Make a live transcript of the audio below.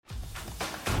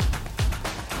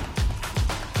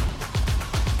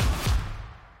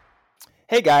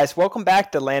Hey guys, welcome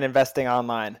back to Land Investing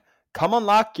Online. Come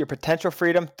unlock your potential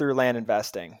freedom through land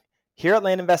investing. Here at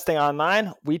Land Investing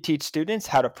Online, we teach students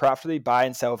how to profitably buy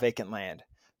and sell vacant land.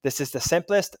 This is the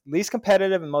simplest, least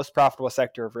competitive, and most profitable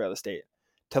sector of real estate.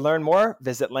 To learn more,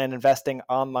 visit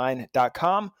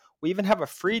landinvestingonline.com. We even have a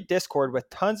free Discord with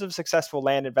tons of successful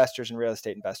land investors and real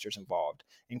estate investors involved,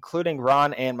 including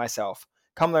Ron and myself.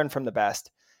 Come learn from the best.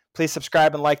 Please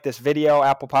subscribe and like this video,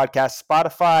 Apple Podcasts,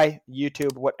 Spotify,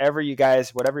 YouTube, whatever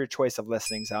your choice of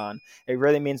listening's on. It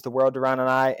really means the world to Ron and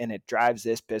I, and it drives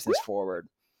this business forward.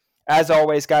 As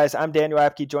always, guys, I'm Daniel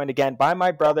Apke, joined again by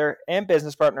my brother and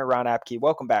business partner, Ron Apke.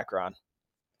 Welcome back, Ron.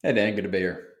 Hey, Dan, good to be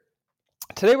here.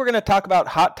 Today, we're going to talk about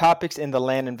hot topics in the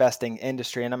land investing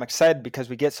industry, and I'm excited because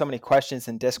we get so many questions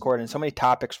in Discord and so many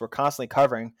topics we're constantly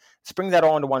covering. Let's bring that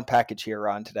all into one package here,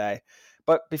 Ron, today.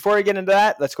 But before we get into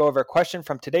that, let's go over a question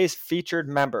from today's featured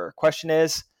member. Question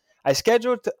is, I'm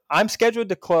scheduled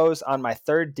to close on my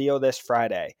third deal this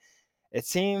Friday. It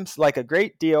seems like a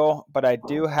great deal, but I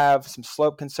do have some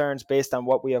slope concerns based on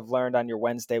what we have learned on your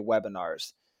Wednesday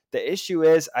webinars. The issue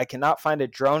is I cannot find a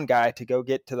drone guy to go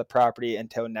get to the property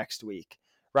until next week.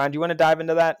 Ron, do you want to dive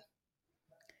into that?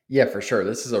 Yeah, for sure.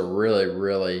 This is a really,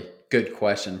 really good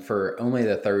question for only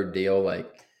the third deal.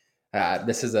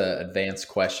 This is an advanced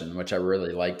question, which I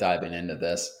really like diving into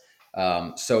this.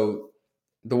 So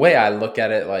the way I look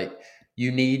at it,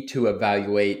 you need to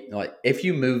evaluate, if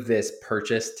you move this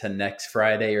purchase to next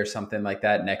Friday or something like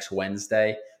that, next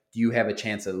Wednesday, do you have a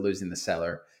chance of losing the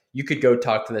seller? You could go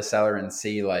talk to the seller and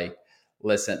see,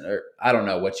 listen, or I don't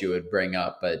know what you would bring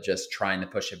up, but just trying to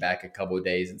push it back a couple of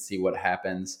days and see what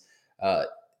happens. Uh,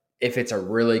 if it's a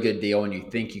really good deal and you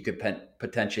think you could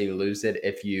potentially lose it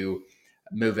if you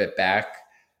move it back,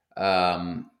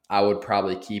 I would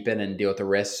probably keep it and deal with the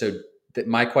risk. So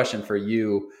my question for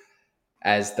you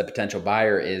as the potential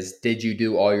buyer is, did you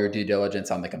do all your due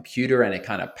diligence on the computer and it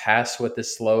kind of passed with the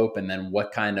slope? And then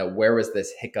where was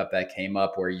this hiccup that came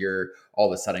up where you're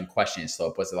all of a sudden questioning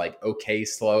slope? Was it like okay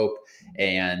slope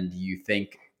and you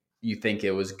think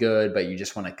it was good, but you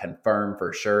just want to confirm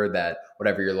for sure that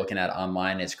whatever you're looking at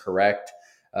online is correct?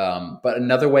 But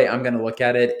another way I'm going to look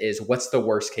at it is, what's the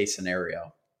worst case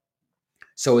scenario?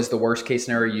 So is the worst case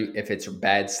scenario, if it's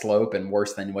bad slope and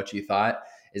worse than what you thought,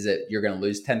 is it you're going to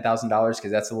lose $10,000?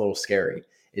 Because that's a little scary.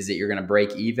 Is it you're going to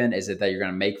break even? Is it that you're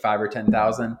going to make 5 or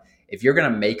 10,000? If you're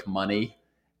going to make money,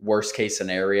 worst case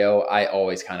scenario, I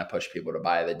always kind of push people to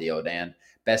buy the deal, Dan.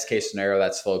 Best case scenario,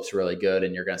 that slope's really good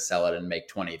and you're going to sell it and make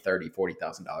 20, 30,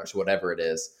 $40,000, whatever it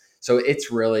is. So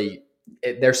it's really,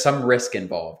 there's some risk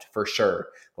involved for sure.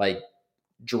 Like,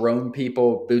 drone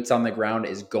people, boots on the ground,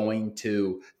 is going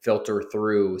to filter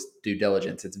through due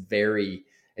diligence. It's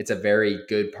a very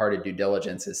good part of due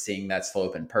diligence, is seeing that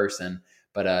slope in person.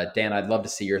 But Dan, I'd love to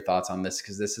see your thoughts on this,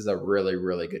 because this is a really,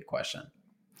 really good question.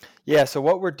 Yeah, so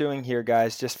what we're doing here,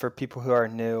 guys, just for people who are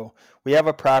new, we have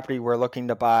a property we're looking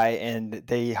to buy, and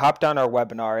they hopped on our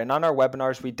webinar. And on our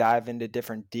webinars, we dive into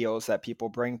different deals that people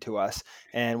bring to us.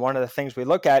 And one of the things we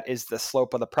look at is the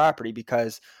slope of the property,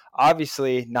 because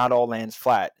obviously not all land's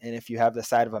flat. And if you have the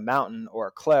side of a mountain or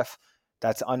a cliff,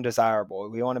 that's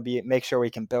undesirable. We want to make sure we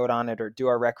can build on it or do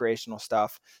our recreational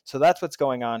stuff. So that's what's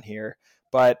going on here.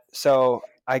 But so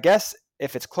I guess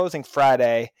if it's closing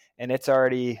Friday and it's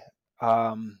already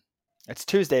it's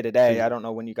Tuesday today. I don't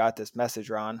know when you got this message,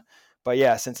 Ron, but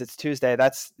yeah, since it's Tuesday,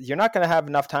 you're not going to have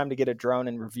enough time to get a drone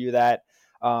and review that.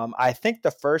 I think the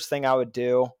first thing I would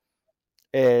do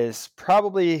is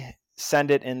probably send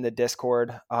it in the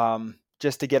Discord,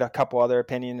 just to get a couple other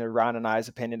opinions, or Ron and I's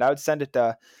opinion. I would send it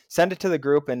to the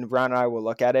group, and Ron and I will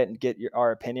look at it and get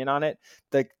our opinion on it.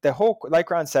 The whole, like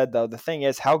Ron said, though, the thing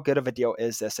is, how good of a deal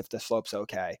is this if the slope's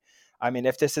okay? I mean,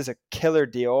 if this is a killer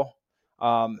deal,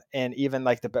 and even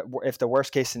like if the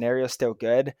worst case scenario is still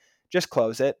good, just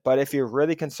close it. But if you're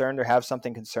really concerned or have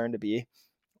something concerned to be,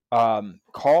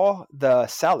 call the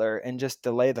seller and just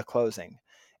delay the closing.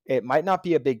 It might not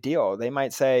be a big deal. They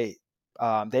might say,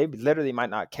 they literally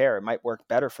might not care. It might work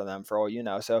better for them, for all you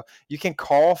know. So you can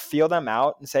call, feel them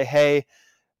out, and say, hey,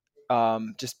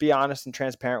 just be honest and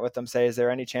transparent with them. Say, is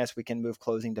there any chance we can move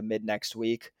closing to mid next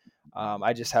week?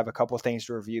 I just have a couple of things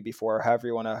to review before, however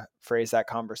you want to phrase that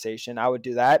conversation. I would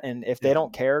do that. And if they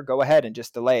don't care, go ahead and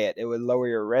just delay it. It would lower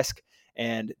your risk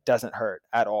and doesn't hurt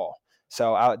at all.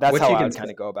 So that's how I would kind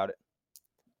of go about it.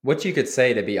 What you could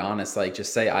say, to be honest,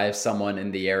 just say, I have someone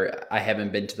in the area. I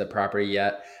haven't been to the property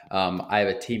yet. I have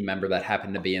a team member that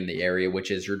happened to be in the area,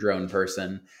 which is your drone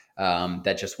person,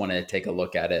 that just wanted to take a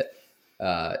look at it.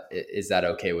 Is that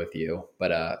okay with you?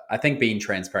 But I think being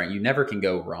transparent, you never can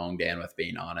go wrong, Dan, with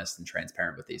being honest and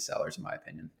transparent with these sellers, in my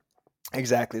opinion.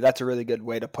 Exactly. That's a really good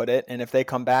way to put it. And if they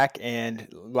come back and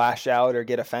lash out or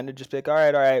get offended, just be like, all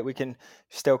right, we can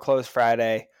still close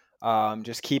Friday.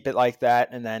 Just keep it like that,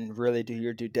 and then really do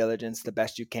your due diligence the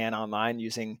best you can online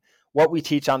using what we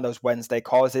teach on those Wednesday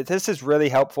calls. This is really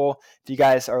helpful if you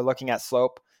guys are looking at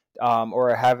slope,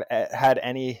 or have had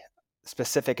any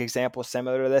specific examples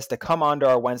similar to this, to come onto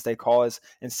our Wednesday calls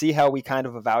and see how we kind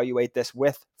of evaluate this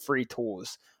with free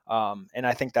tools. And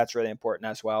I think that's really important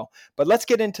as well. But let's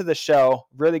get into the show.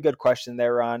 Really good question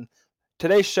there, Ron.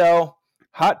 Today's show,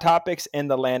 hot topics in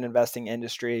the land investing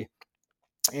industry.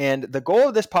 And the goal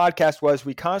of this podcast was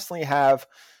we constantly have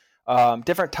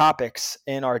different topics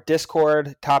in our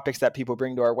Discord, topics that people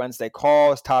bring to our Wednesday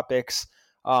calls, topics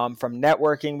from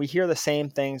networking. We hear the same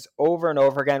things over and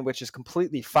over again, which is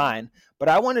completely fine. But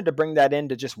I wanted to bring that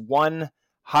into just one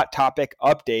hot topic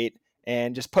update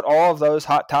and just put all of those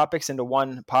hot topics into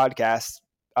one podcast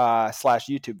 /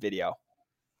 YouTube video.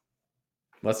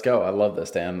 Let's go. I love this,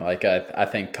 Dan. Like, I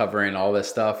think covering all this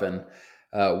stuff, and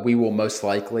we will most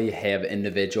likely have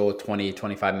individual 20,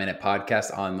 25-minute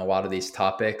podcasts on a lot of these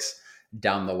topics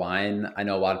down the line. I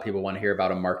know a lot of people want to hear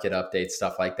about a market update,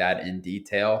 stuff like that in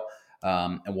detail.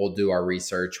 And we'll do our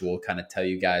research. We'll kind of tell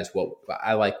you guys what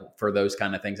I like for those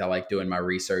kind of things. I like doing my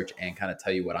research and kind of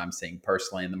tell you what I'm seeing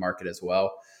personally in the market as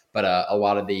well. But a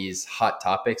lot of these hot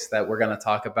topics that we're going to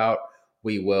talk about,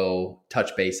 we will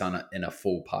touch base on in a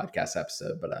full podcast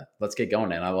episode. But let's get going,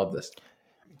 man. I love this.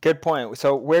 Good point.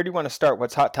 So where do you want to start?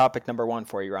 What's hot topic number one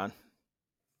for you, Ron?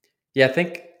 Yeah, I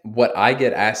think what I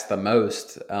get asked the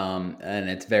most, and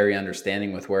it's very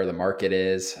understanding with where the market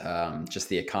is, just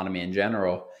the economy in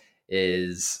general,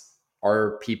 is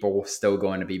are people still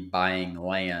going to be buying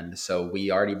land? So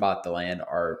we already bought the land.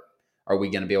 Are we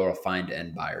going to be able to find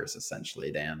end buyers,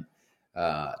 essentially, Dan?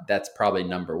 That's probably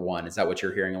number one. Is that what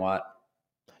you're hearing a lot?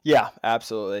 Yeah,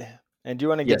 absolutely. And do you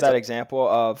want to give Yes. that example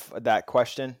of that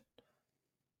question?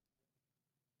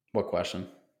 What question?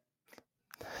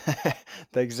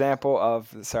 The example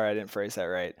of, sorry, I didn't phrase that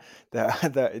right.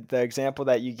 The example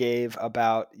that you gave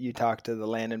about you talked to the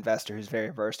land investor who's very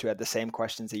versed, who had the same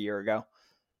questions a year ago.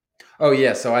 Oh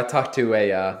yeah. So I talked to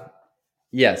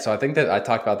so I think that I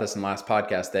talked about this in the last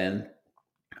podcast then.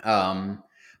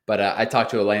 But I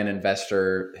talked to a land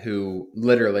investor who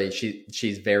literally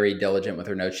she's very diligent with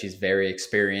her notes. She's very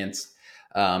experienced.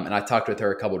 And I talked with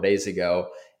her a couple of days ago,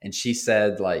 and she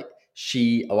said like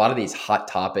a lot of these hot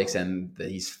topics and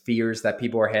these fears that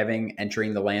people are having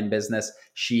entering the land business,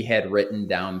 she had written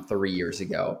down 3 years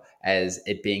ago as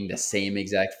it being the same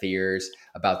exact fears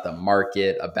about the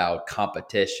market, about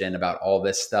competition, about all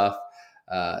this stuff.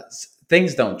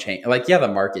 Things don't change. Like, yeah, the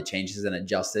market changes and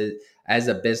adjusts. As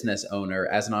a business owner,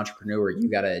 as an entrepreneur,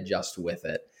 you got to adjust with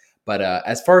it. But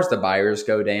as far as the buyers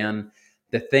go, Dan,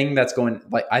 the thing that's going,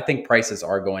 like, I think prices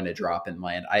are going to drop in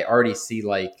land. I already see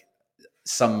like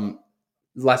some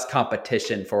less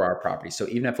competition for our property. So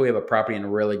even if we have a property in a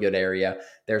really good area,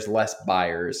 there's less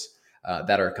buyers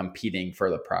that are competing for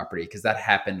the property, because that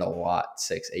happened a lot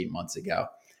 6-8 months ago.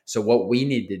 So what we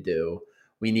need to do,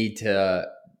 we need to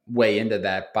weigh into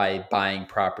that by buying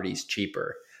properties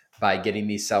cheaper, by getting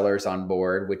these sellers on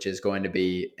board, which is going to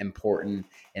be important,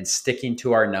 and sticking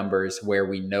to our numbers where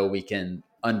we know we can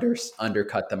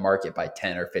undercut the market by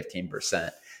 10 or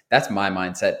 15%. That's my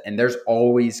mindset. And there's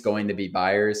always going to be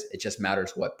buyers. It just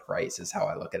matters what price, is how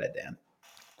I look at it, Dan.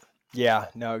 Yeah,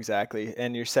 no, exactly.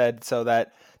 And you said so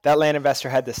that land investor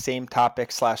had the same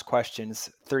topic / questions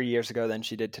 3 years ago than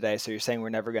she did today. So you're saying we're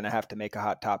never going to have to make a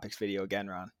hot topics video again,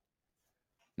 Ron?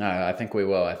 No, I think we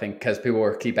will. I think because people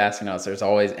will keep asking us, it's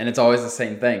always the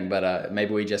same thing, but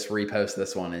maybe we just repost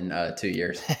this one in 2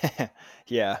 years.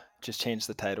 Yeah, just change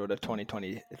the title to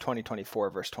 2024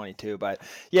 verse 22. But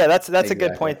yeah, that's exactly. A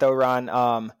good point though, Ron.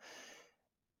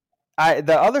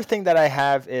 The other thing that I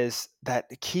have is that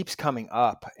it keeps coming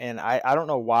up, and I don't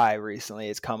know why recently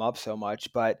it's come up so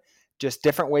much, but just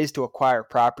different ways to acquire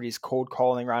properties, cold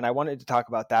calling, Ron. I wanted to talk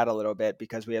about that a little bit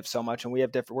because we have so much, and we're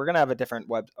going to have a different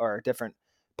different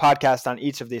podcast on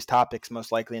each of these topics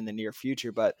most likely in the near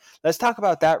future. But let's talk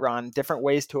about that, Ron. Different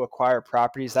ways to acquire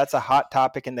properties. That's a hot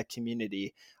topic in the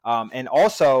community. And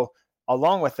also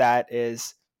along with that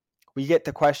is we get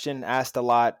the question asked a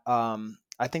lot.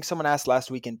 I think someone asked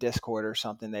last week in Discord or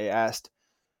something. They asked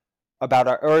about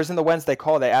or it was in the Wednesday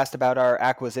call. They asked about our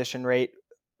acquisition rate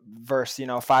versus,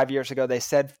 5 years ago, they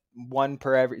said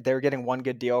they were getting one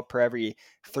good deal per every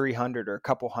 300 or a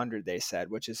couple hundred, they said,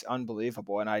 which is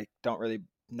unbelievable. And I don't really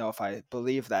know if I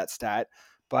believe that stat,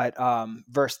 but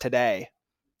versus today,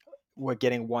 we're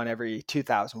getting one every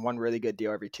 2,000, one really good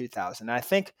deal every 2,000. I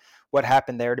think what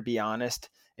happened there, to be honest,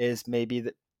 is maybe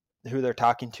that who they're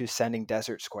talking to sending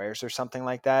Desert Squares or something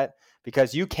like that,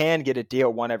 because you can get a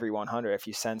deal 1 every 100 if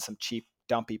you send some cheap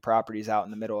dumpy properties out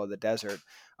in the middle of the desert.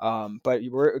 But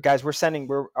we're sending,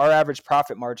 our average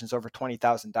profit margin is over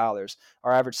 $20,000.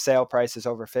 Our average sale price is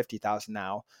over 50,000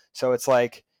 now. So it's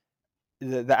like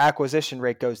the acquisition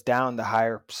rate goes down the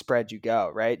higher spread you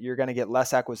go, right? You're going to get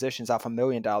less acquisitions off $1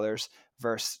 million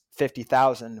versus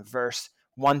 50,000 versus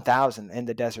 1,000 in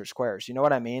the Desert Squares. You know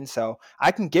what I mean? So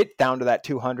I can get down to that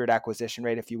 200 acquisition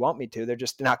rate if you want me to. They're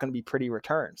just not going to be pretty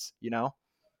returns, you know?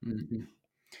 Mm-hmm.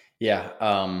 Yeah.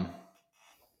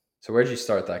 So where'd you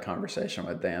start that conversation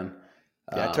with, Dan?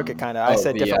 Yeah, I took it kind of, I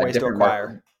said different ways to Different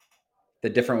acquire. the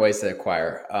different ways to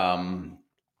acquire.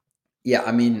 Yeah,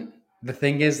 I mean, the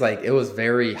thing is, like, it was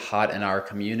very hot in our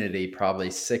community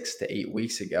probably 6 to 8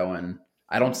 weeks ago, and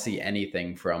I don't see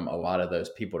anything from a lot of those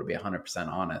people, to be 100%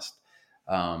 honest.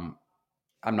 Um,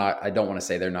 I don't want to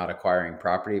say they're not acquiring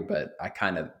property, but I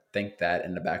kind of think that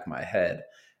in the back of my head.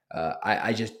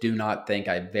 I just do not think,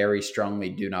 I very strongly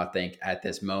do not think at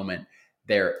this moment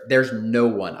there's no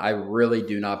one, I really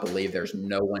do not believe there's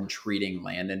no one treating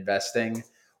land investing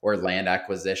or land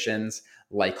acquisitions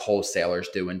like wholesalers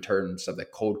do in terms of the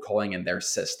cold calling and their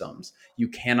systems. You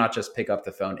cannot just pick up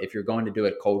the phone. If you're going to do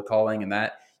it cold calling and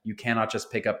that, you cannot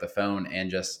just pick up the phone and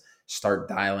just start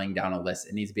dialing down a list.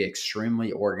 It needs to be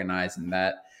extremely organized in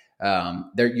that.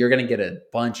 You're going to get a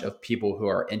bunch of people who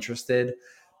are interested,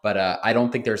 but I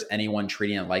don't think there's anyone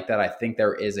treating it like that. I think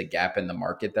there is a gap in the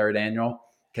market there, Daniel,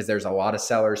 because there's a lot of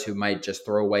sellers who might just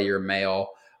throw away your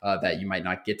mail, that you might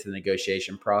not get to the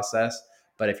negotiation process.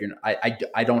 But if you're,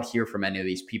 I don't hear from any of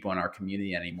these people in our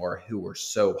community anymore who were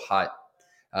so hot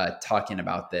talking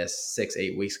about this 6,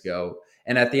 8 weeks ago.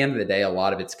 And at the end of the day, a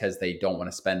lot of it's because they don't want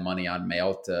to spend money on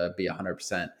mail, to be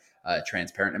 100%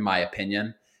 transparent, in my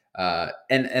opinion.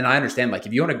 And I understand, like,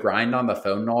 if you want to grind on the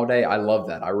phone all day, I love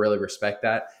that. I really respect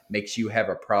that. Makes you have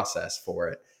a process for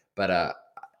it. But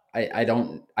I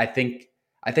don't. I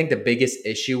think the biggest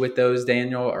issue with those,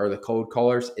 Daniel, or the cold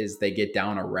callers, is they get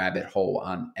down a rabbit hole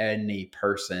on any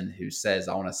person who says,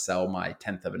 I want to sell my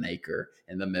tenth of an acre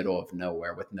in the middle of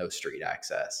nowhere with no street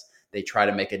access. They try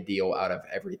to make a deal out of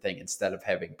everything instead of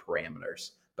having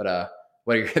parameters. But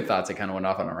what are your thoughts? I kind of went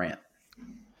off on a rant.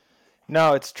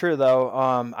 No, it's true though.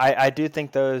 I do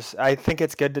think I think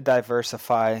it's good to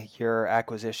diversify your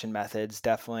acquisition methods,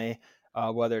 definitely,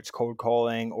 whether it's cold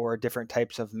calling or different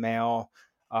types of mail,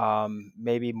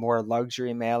 maybe more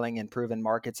luxury mailing in proven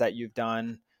markets that you've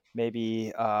done.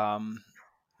 Maybe,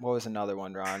 what was another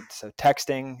one, Ron? So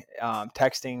texting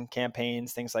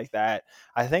campaigns, things like that.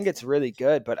 I think it's really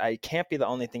good, but I can't be the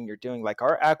only thing you're doing. Like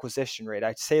our acquisition rate,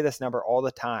 I say this number all the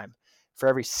time. For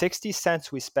every 60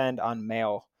 cents we spend on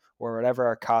mail, or whatever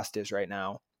our cost is right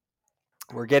now,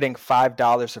 we're getting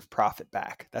 $5 of profit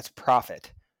back. That's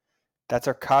profit. That's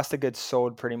our cost of goods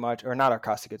sold, pretty much, or not our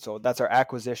cost of goods sold. That's our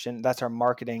acquisition. That's our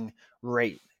marketing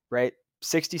rate, right?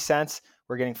 60 cents,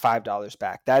 we're getting $5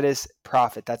 back. That is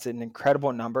profit. That's an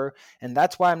incredible number. And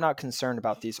that's why I'm not concerned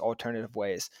about these alternative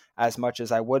ways as much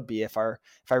as I would be if I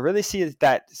really see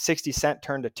that 60 cent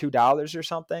turn to $2 or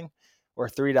something, or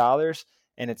 $3,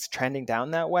 and it's trending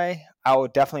down that way, I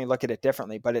would definitely look at it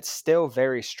differently. But it's still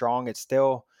very strong. It's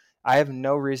still, I have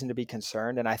no reason to be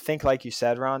concerned. And I think, like you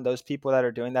said, Ron, those people that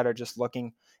are doing that are just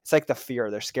looking, it's like the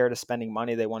fear. They're scared of spending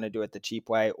money. They want to do it the cheap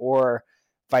way, or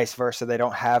vice versa. They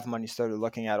don't have money, so they're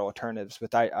looking at alternatives.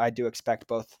 But I do expect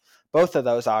both of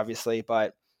those, obviously,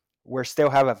 but we're still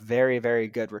have a very, very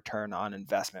good return on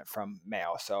investment from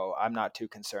mail. So I'm not too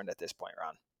concerned at this point,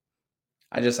 Ron.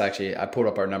 I pulled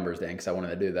up our numbers, Dan, because I wanted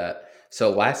to do that. So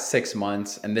last 6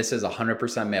 months, and this is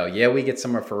 100% mail. Yeah, we get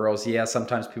some referrals. Yeah,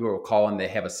 sometimes people will call and they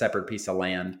have a separate piece of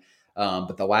land.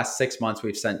 But the last 6 months,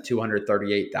 we've sent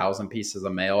 238,000 pieces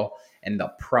of mail, and the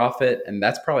profit, and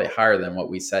that's probably higher than what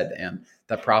we said, Dan.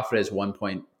 The profit is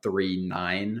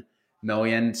 1.39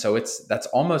 million. So that's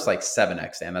almost like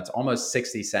 7x, Dan. That's almost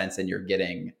 60 cents, and you're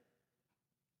getting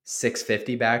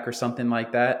 650 back or something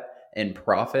like that in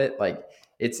profit. Like,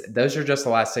 it's, those are just the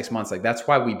last 6 months. Like, that's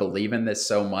why we believe in this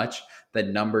so much, the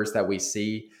numbers that we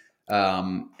see.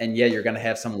 And yeah, you're going to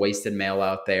have some wasted mail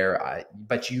out there,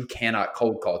 but you cannot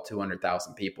cold call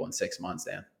 200,000 people in 6 months,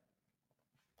 Dan.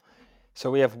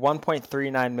 So we have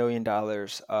 $1.39 million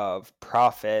of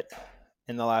profit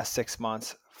in the last 6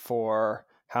 months for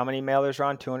how many mailers,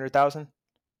 Ron? 200,000?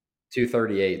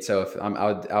 238. So if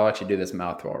I'll actually do this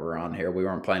mouth while we're on here. We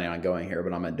weren't planning on going here,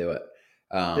 but I'm going to do it.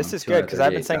 This is good because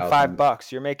I've been saying 238,000.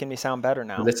 $5. You're making me sound better So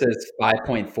now. this is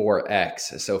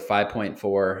 5.4x. So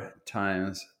 5.4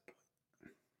 times.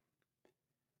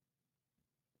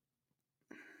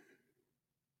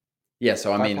 Yeah.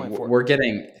 So, I mean, 5.4. we're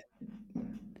getting,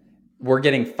 we're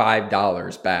getting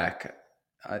 $5 back.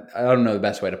 I don't know the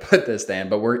best way to put this, Dan,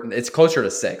 but it's closer to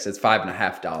 $6. It's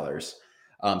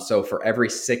 $5.50. So for every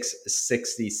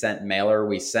 60-cent mailer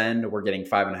we send, we're getting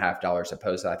 $5.50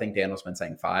 opposed to, I think Daniel's been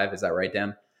saying 5. Is that right,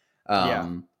 Dan? Yeah,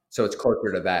 So it's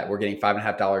closer to that. We're getting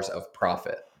 $5.50 of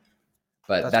profit.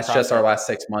 But that's that's just our profit. last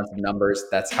 6 months of numbers.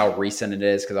 That's how recent it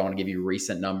is because I want to give you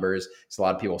recent numbers. Because a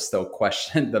lot of people still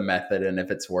question the method and if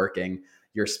it's working.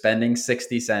 You're spending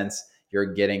 60 cents,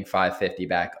 you're getting 550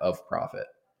 back of profit.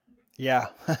 Yeah.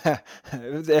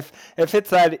 If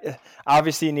it's that,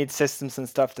 obviously you need systems and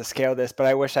stuff to scale this, but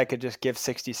I wish I could just give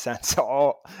 60 cents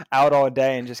all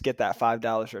day and just get that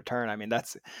 $5 return. I mean,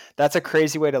 that's a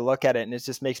crazy way to look at it. And it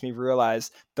just makes me realize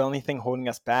the only thing holding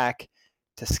us back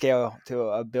to scale to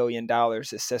 $1 billion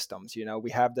is systems. You know,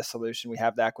 we have the solution, we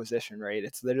have the acquisition rate.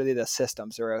 It's literally the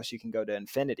systems, or else you can go to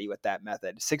infinity with that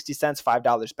method. 60 cents,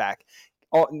 $5 back.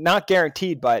 Oh, not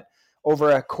guaranteed, but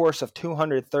over a course of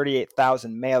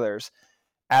 238,000 mailers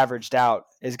averaged out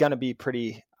is going to be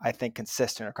pretty, I think,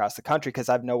 consistent across the country because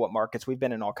I know what markets we've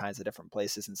been in, all kinds of different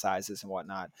places and sizes and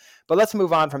whatnot. But let's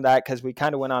move on from that because we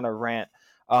kind of went on a rant.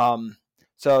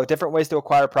 So different ways to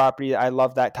acquire property. I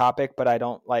love that topic, but I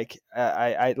don't like.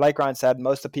 I like Ron said,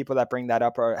 most of the people that bring that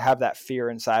up have that fear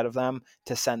inside of them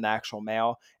to send the actual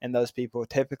mail, and those people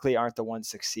typically aren't the ones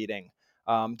succeeding.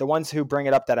 The ones who bring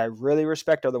it up that I really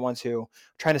respect are the ones who are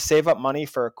trying to save up money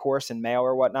for a course in mail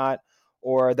or whatnot,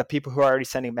 or the people who are already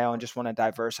sending mail and just want to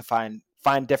diversify and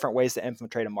find different ways to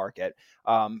infiltrate a market.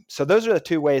 So those are the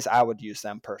two ways I would use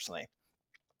them personally.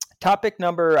 Topic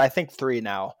number, I think 3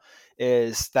 now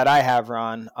is that I have,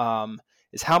 Ron,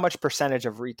 is how much percentage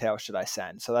of retail should I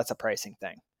send? So that's a pricing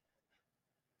thing.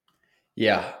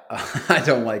 Yeah, I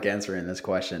don't like answering this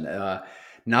question.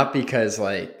 Not because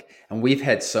and we've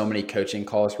had so many coaching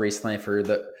calls recently for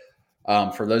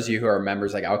those of you who are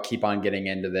members, like I'll keep on getting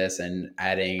into this and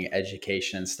adding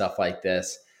education and stuff like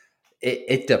this.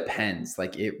 It depends.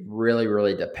 Like it really,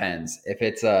 really depends. If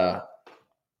it's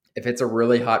a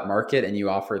really hot market and you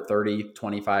offer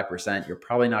 30-25%, you're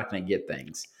probably not going to get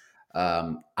things.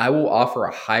 I will offer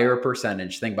a higher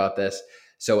percentage. Think about this.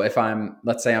 So if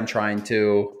let's say I'm trying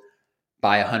to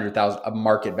buy a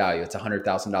market value, it's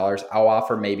 $100,000. I'll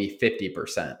offer maybe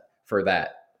 50% for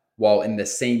that. While in the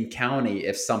same county,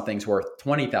 if something's worth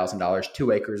 $20,000,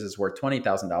 2 acres is worth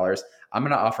 $20,000, I'm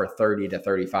going to offer 30 to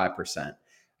 35%.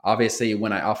 Obviously,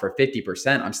 when I offer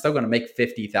 50%, I'm still going to make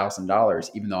 $50,000,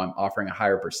 even though I'm offering a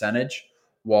higher percentage.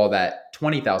 While that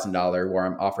 $20,000 where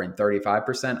I'm offering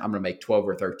 35%, I'm going to make $12,000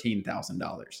 or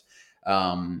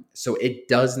 $13,000. So it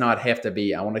does not have to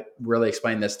be, I want to really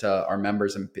explain this to our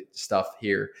members and stuff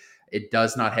here. It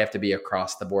does not have to be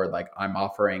across the board. Like I'm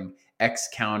offering X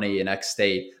county and X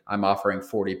state, I'm offering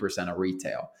 40% of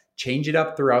retail. Change it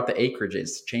up throughout the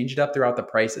acreages, change it up throughout the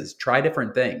prices, try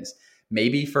different things.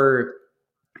 Maybe for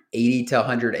 80 to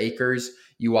 100 acres,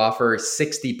 you offer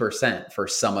 60% for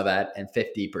some of that and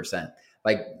 50%.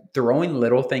 Like throwing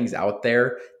little things out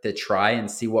there to try and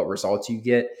see what results you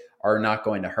get are not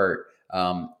going to hurt.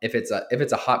 If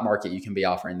it's a hot market, you can be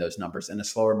offering those numbers. In a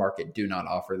slower market, do not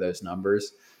offer those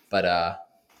numbers. But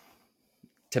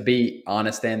to be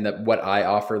honest, then that what I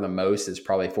offer the most is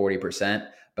probably 40%.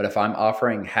 But if I'm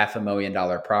offering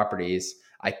 $500,000 properties,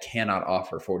 I cannot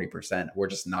offer 40%. We're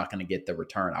just not going to get the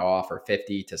return. I'll offer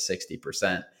 50 to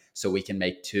 60%. So we can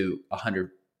make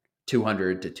 200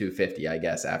 to 250, I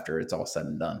guess, after it's all said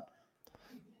and done.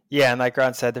 Yeah, and like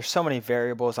Ron said, there's so many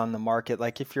variables on the market.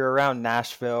 Like if you're around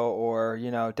Nashville or,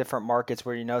 different markets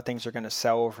where things are going to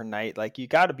sell overnight, like you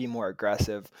got to be more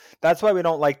aggressive. That's why we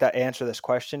don't like to answer this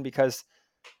question because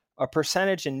a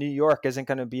percentage in New York isn't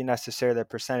going to be necessarily a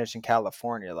percentage in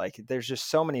California. Like there's just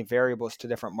so many variables to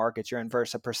different markets. You're in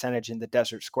versus a percentage in the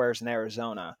desert squares in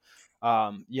Arizona.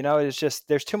 It's just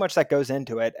there's too much that goes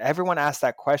into it. Everyone asks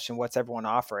that question, what's everyone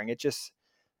offering?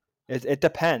 It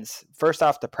depends. First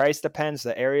off, the price depends,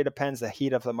 the area depends, the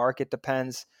heat of the market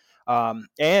depends.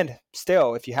 And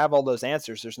still, if you have all those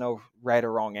answers, there's no right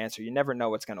or wrong answer. You never know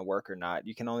what's going to work or not.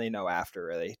 You can only know after,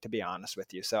 really, to be honest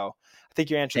with you. So I think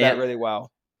you answered that And really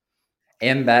well.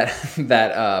 and that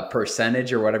that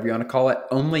percentage or whatever you want to call it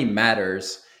only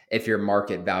matters if your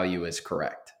market value is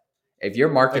correct. If your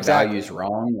market value Exactly. is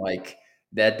wrong, like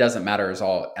that doesn't matter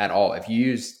at all. If you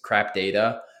use crap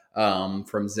data from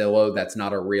Zillow, that's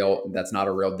not a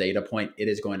real data point. It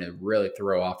is going to really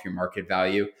throw off your market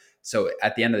value. So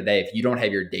at the end of the day, if you don't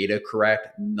have your data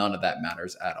correct, none of that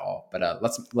matters at all. But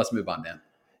let's move on, Dan.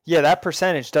 Yeah, that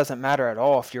percentage doesn't matter at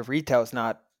all if your retail is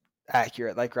not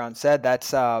accurate. Like Ron said,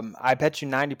 that's I bet you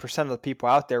 90% of the people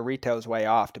out there retail is way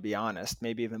off, to be honest,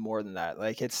 maybe even more than that.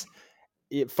 Like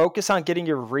focus on getting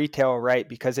your retail right,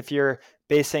 because if you're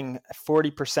basing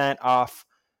 40% off,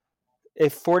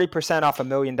 if 40% off $1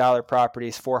 million property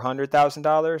is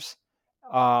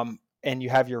 $400,000, and you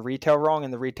have your retail wrong,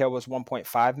 and the retail was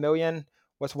 1.5 million,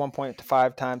 what's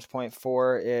 1.5 times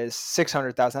 0.4 is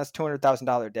 600,000. That's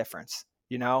 $200,000 difference,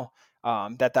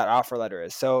 that offer letter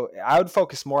is. So I would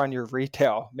focus more on your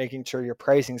retail, making sure your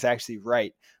pricing is actually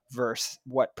right versus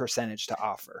what percentage to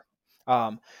offer.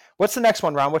 What's the next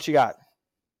one, Ron? What you got?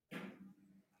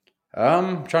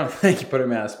 I'm trying to think. You put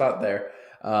me on a spot there.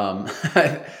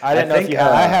 I didn't know if you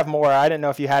had. I have more. I didn't know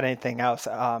if you had anything else,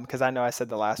 because I know I said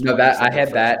the last No, one. You that I said the had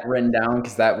first that one. written down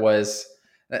because that was.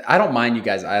 I don't mind you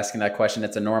guys asking that question.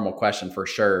 It's a normal question for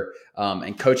sure.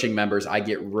 And coaching members, I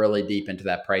get really deep into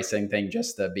that pricing thing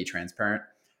just to be transparent.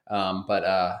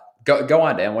 But go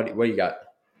on, Dan. What do you got?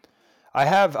 I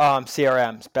have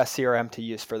CRMs, best CRM to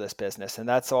use for this business, and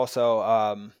that's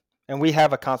also. And we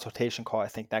have a consultation call, I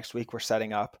think, next week we're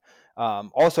setting up.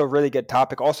 Also, a really good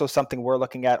topic. Also, something we're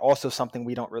looking at. Also, something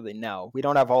we don't really know. We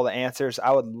don't have all the answers.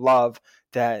 I would love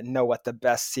to know what the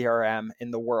best CRM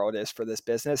in the world is for this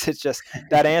business. It's just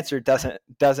that answer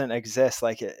doesn't exist.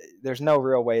 Like there's no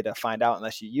real way to find out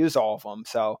unless you use all of them.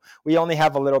 So we only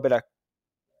have a little bit of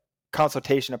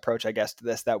consultation approach, I guess, to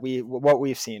this what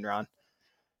we've seen, Ron.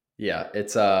 Yeah,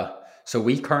 it's so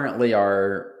we currently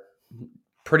are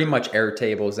pretty much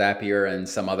Airtable, Zapier, and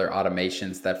some other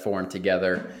automations that form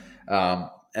together.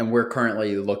 And we're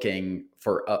currently looking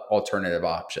for alternative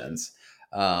options.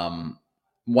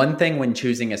 One thing when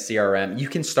choosing a CRM, you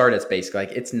can start as basic,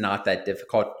 like it's not that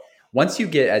difficult. Once you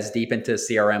get as deep into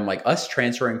CRM, like us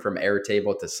transferring from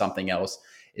Airtable to something else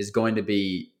is going to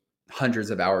be hundreds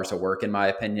of hours of work, in my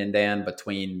opinion, Dan,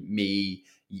 between me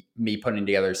putting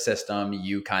together a system,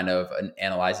 you kind of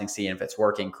analyzing, seeing if it's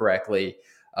working correctly.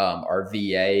 Our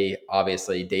VA,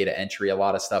 obviously data entry, a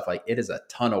lot of stuff. Like it is a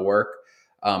ton of work.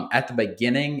 At the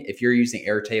beginning, if you're using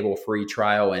Airtable free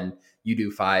trial and you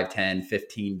do 5, 10,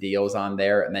 15 deals on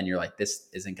there, and then you're like, this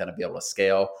isn't going to be able to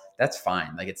scale, that's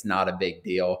fine. Like it's not a big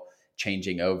deal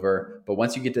changing over. But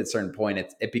once you get to a certain point,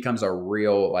 it becomes a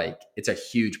real, like it's a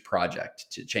huge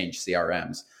project to change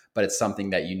CRMs, but it's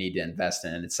something that you need to invest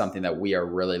in. And it's something that we are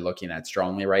really looking at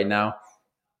strongly right now.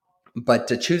 But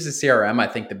to choose a CRM, I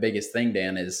think the biggest thing,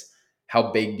 Dan, is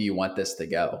how big do you want this to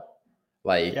go? Yeah.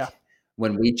 Like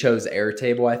when we chose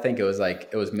Airtable, I think it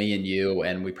was me and you,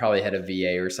 and we probably had a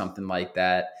VA or something like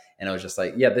that. And it was just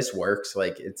like, yeah, this works.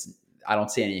 Like I don't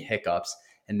see any hiccups.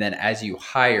 And then as you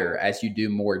hire, as you do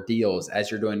more deals, as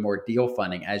you're doing more deal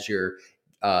funding, as you're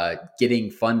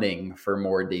getting funding for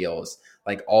more deals,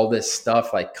 like all this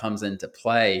stuff like comes into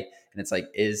play. And it's like,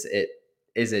 is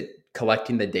it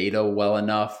collecting the data well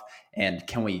enough? And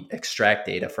can we extract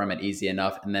data from it easy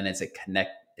enough? And then is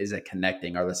it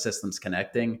connecting? Are the systems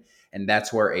connecting? And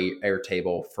that's where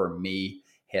Airtable for me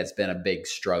has been a big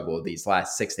struggle these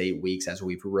last 6 to 8 weeks as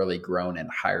we've really grown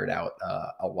and hired out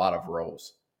a lot of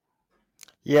roles.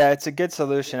 Yeah, it's a good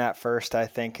solution at first, I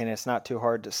think, and it's not too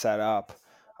hard to set up.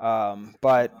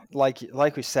 But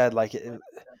like we said,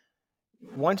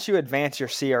 once you advance your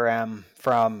CRM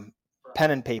from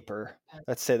pen and paper,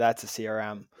 let's say that's a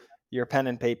CRM, your pen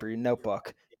and paper, your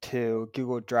notebook, to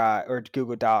Google Drive or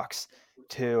Google Docs,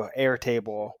 to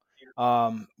Airtable.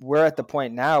 We're at the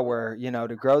point now where,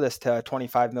 to grow this to a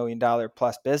 $25 million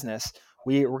plus business,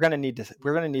 we're gonna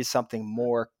need something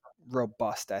more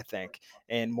robust, I think,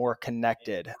 and more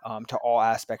connected to all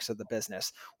aspects of the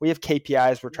business. We have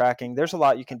KPIs we're tracking. There's a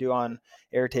lot you can do on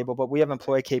Airtable, but we have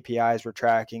employee KPIs we're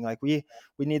tracking. Like we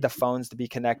need the phones to be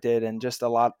connected and just a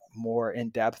lot more in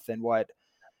depth than what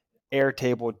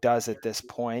Airtable does at this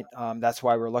point. That's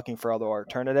why we're looking for other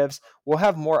alternatives. We'll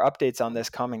have more updates on this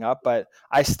coming up, but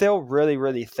I still really,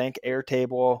 really think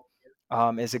Airtable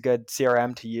is a good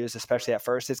CRM to use, especially at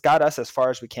first. It's got us as far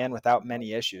as we can without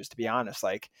many issues, to be honest.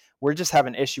 Like we're just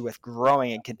having an issue with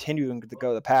growing and continuing to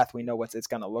go the path we know what it's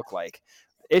going to look like.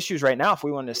 Issues right now, if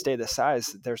we wanted to stay this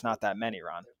size, there's not that many,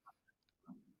 Ron.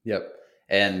 Yep.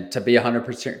 And to be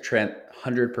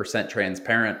 100%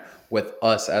 transparent with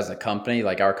us as a company,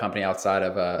 like our company outside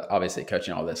of obviously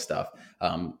coaching all this stuff,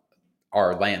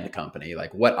 our land company,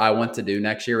 like what I want to do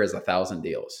next year is 1,000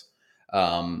 deals.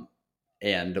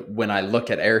 And when I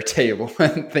look at Airtable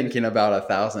and thinking about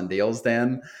 1,000 deals,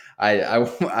 Dan,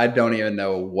 I don't even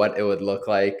know what it would look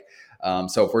like.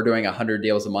 So if we're doing 100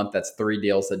 deals a month, that's 3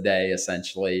 deals a day,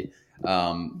 essentially.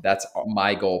 That's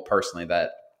my goal personally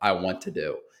that I want to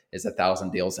do is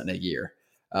 1,000 deals in a year.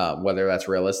 Whether that's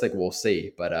realistic, we'll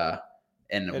see. But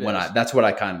that's what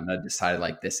I kind of decided,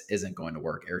 like this isn't going to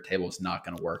work. Airtable is not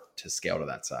going to work to scale to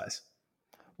that size.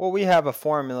 Well, we have a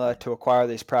formula to acquire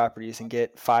these properties and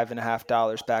get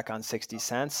 $5.50 back on 60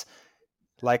 cents.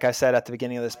 Like I said at the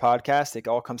beginning of this podcast, it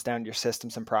all comes down to your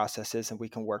systems and processes, and we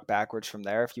can work backwards from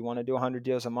there. If you want to do 100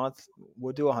 deals a month,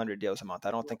 we'll do 100 deals a month. I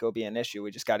don't think it'll be an issue.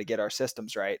 We just got to get our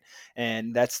systems right.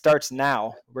 And that starts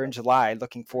now. We're in July,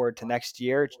 looking forward to next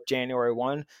year, January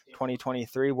 1,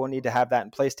 2023. We'll need to have that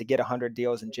in place to get 100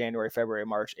 deals in January, February,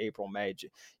 March, April, May.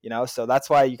 So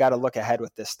that's why you got to look ahead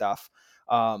with this stuff.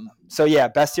 So yeah,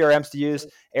 best CRMs to use.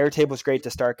 Airtable is great to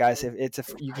start, guys.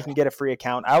 If you can get a free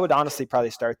account, I would honestly probably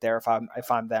start there if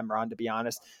I'm them, Ron. To be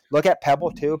honest, look at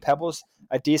Pebble too. Pebble's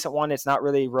a decent one. It's not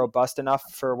really robust enough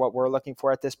for what we're looking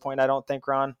for at this point, I don't think,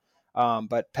 Ron.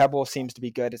 But Pebble seems to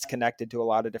be good. It's connected to a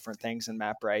lot of different things in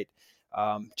MapRight.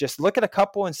 Just look at a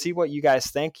couple and see what you guys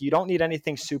think. You don't need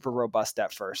anything super robust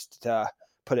at first, to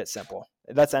put it simple.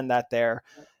 Let's end that there.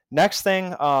 Next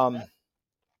thing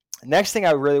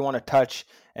I really want to touch,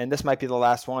 and this might be the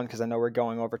last one because I know we're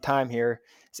going over time here,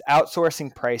 is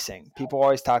outsourcing pricing. People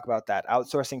always talk about that.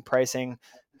 Outsourcing pricing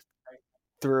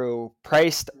through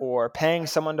priced or paying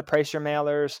someone to price your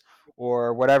mailers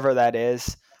or whatever that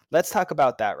is. Let's talk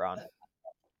about that, Ron.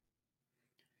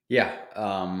 Yeah.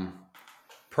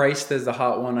 Priced is the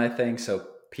hot one, I think. So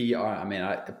PRYCD,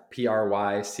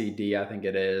 I think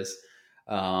it is.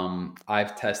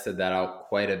 I've tested that out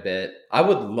quite a bit. I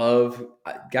would love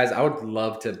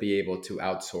to be able to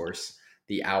outsource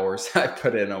the hours I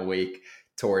put in a week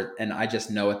and I just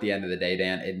know at the end of the day,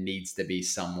 Dan, it needs to be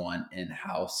someone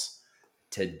in-house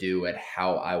to do it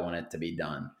how I want it to be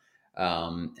done.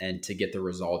 And to get the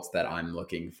results that I'm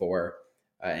looking for,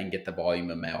 and get the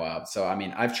volume of mail out. So, I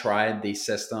mean, I've tried these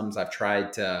systems. I've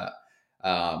tried to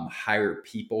hire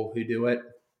people who do it,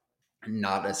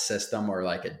 not a system or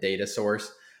like a data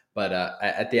source. But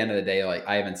at the end of the day, like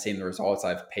I haven't seen the results.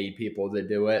 I've paid people to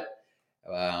do it.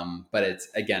 But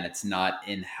it's not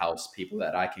in-house people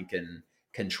that I can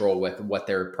control with what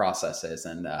their process is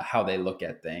and how they look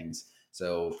at things.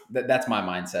 So that's my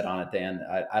mindset on it, Dan.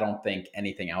 I don't think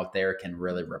anything out there can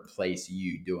really replace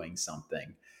you doing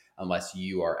something unless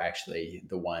you are actually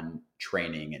the one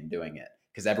training and doing it.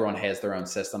 Because everyone has their own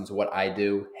systems. What I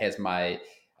do has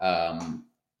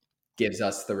gives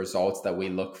us the results that we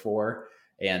look for.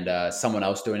 And someone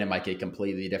else doing it might get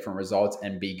completely different results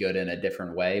and be good in a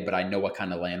different way. But I know what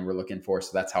kind of land we're looking for.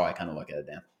 So that's how I kind of look at it,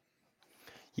 Dan.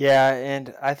 Yeah,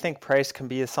 and I think price can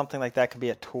be something like that, can be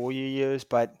a tool you use,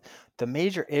 but the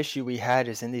major issue we had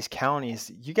is in these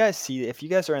counties. You guys see, if you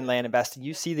guys are in land investing,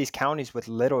 you see these counties with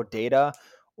little data,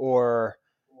 or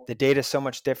the data is so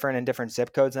much different in different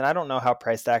zip codes. And I don't know how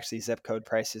priced actually zip code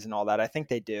prices and all that. I think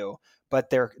they do, but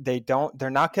they're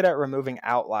not good at removing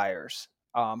outliers,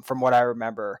 from what I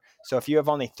remember. So if you have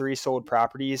only 3 sold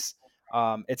properties,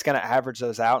 it's going to average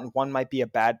those out, and one might be a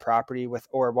bad property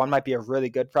or one might be a really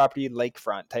good property,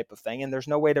 lakefront type of thing, and there's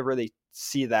no way to really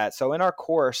see that. So in our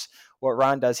course, what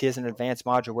Ron does, he has an advanced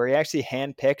module where he actually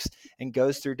hand picks and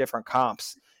goes through different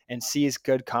comps and sees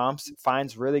good comps,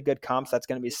 finds really good comps that's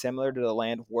going to be similar to the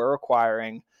land we're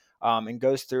acquiring, and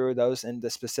goes through those in the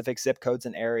specific zip codes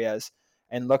and areas,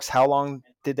 and looks how long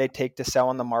did they take to sell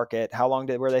on the market, how long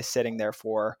were they sitting there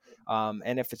for.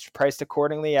 And if it's priced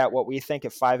accordingly at what we think,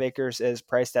 if 5 acres is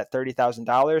priced at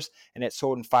 $30,000 and it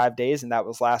sold in 5 days, and that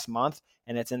was last month,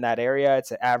 and it's in that area,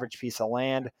 it's an average piece of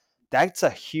land, that's a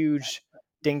huge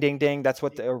ding, ding, ding. That's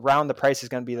what around the price is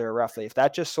going to be there roughly. If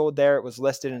that just sold there, it was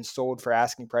listed and sold for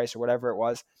asking price or whatever it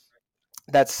was,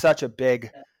 that's such a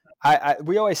big,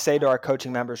 we always say to our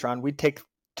coaching members, Ron, we'd take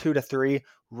 2 to 3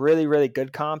 really, really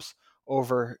good comps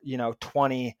over,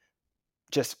 20,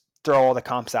 just throw all the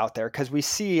comps out there, because we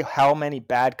see how many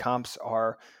bad comps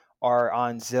are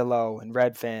on Zillow and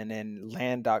Redfin and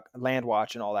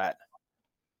Landwatch and all that.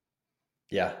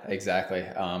 Yeah, exactly.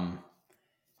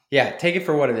 Yeah, take it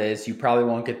for what it is. You probably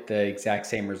won't get the exact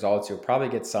same results. You'll probably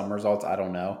get some results. I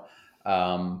don't know.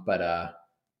 But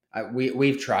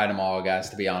we've tried them all, guys,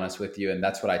 to be honest with you. And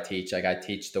that's what I teach. Like I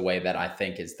teach the way that I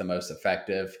think is the most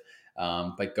effective.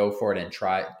 But go for it and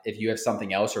try. If you have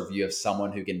something else, or if you have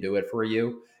someone who can do it for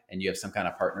you and you have some kind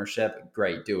of partnership,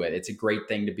 great, do it. It's a great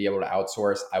thing to be able to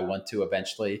outsource. I want to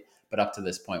eventually, but up to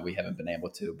this point, we haven't been able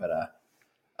to. But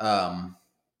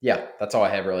yeah, that's all I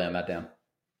have really on that, Dan.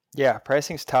 Yeah,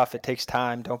 pricing's tough. It takes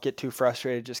time. Don't get too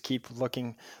frustrated. Just keep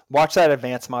looking. Watch that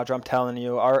advanced module. I'm telling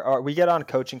you, we get on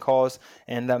coaching calls,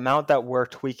 and the amount that we're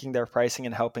tweaking their pricing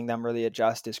and helping them really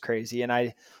adjust is crazy.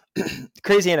 And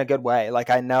crazy in a good way. Like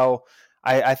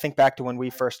I think back to when we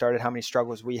first started, how many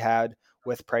struggles we had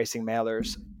with pricing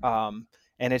mailers.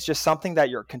 And it's just something that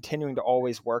you're continuing to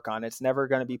always work on. It's never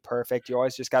going to be perfect. You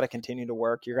always just got to continue to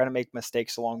work. You're going to make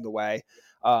mistakes along the way.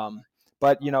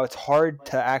 but it's hard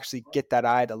to actually get that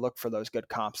eye to look for those good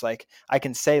comps. Like I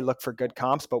can say look for good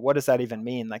comps, but what does that even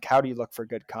mean? Like how do you look for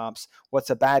good comps? What's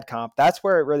a bad comp? That's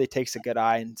where it really takes a good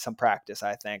eye and some practice,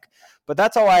 I think. But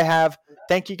that's all I have.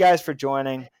 Thank you guys for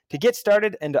joining. To get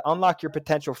started and to unlock your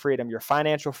potential freedom, your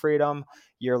financial freedom,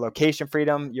 your location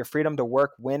freedom, your freedom to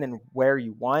work when and where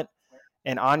you want,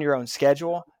 and on your own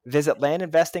schedule, visit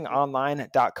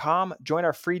landinvestingonline.com. Join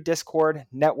our free Discord,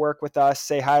 network with us,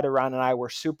 say hi to Ron and I. We're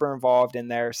super involved in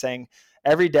there, saying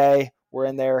every day we're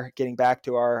in there getting back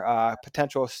to our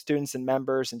potential students and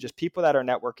members and just people that are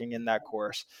networking in that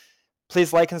course.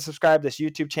 Please like and subscribe to this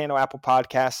YouTube channel, Apple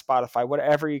Podcasts, Spotify,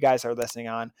 whatever you guys are listening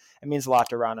on. It means a lot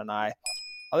to Ron and I.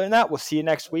 Other than that, we'll see you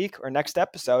next week or next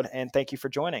episode, and thank you for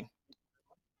joining.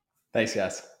 Thanks,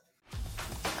 guys.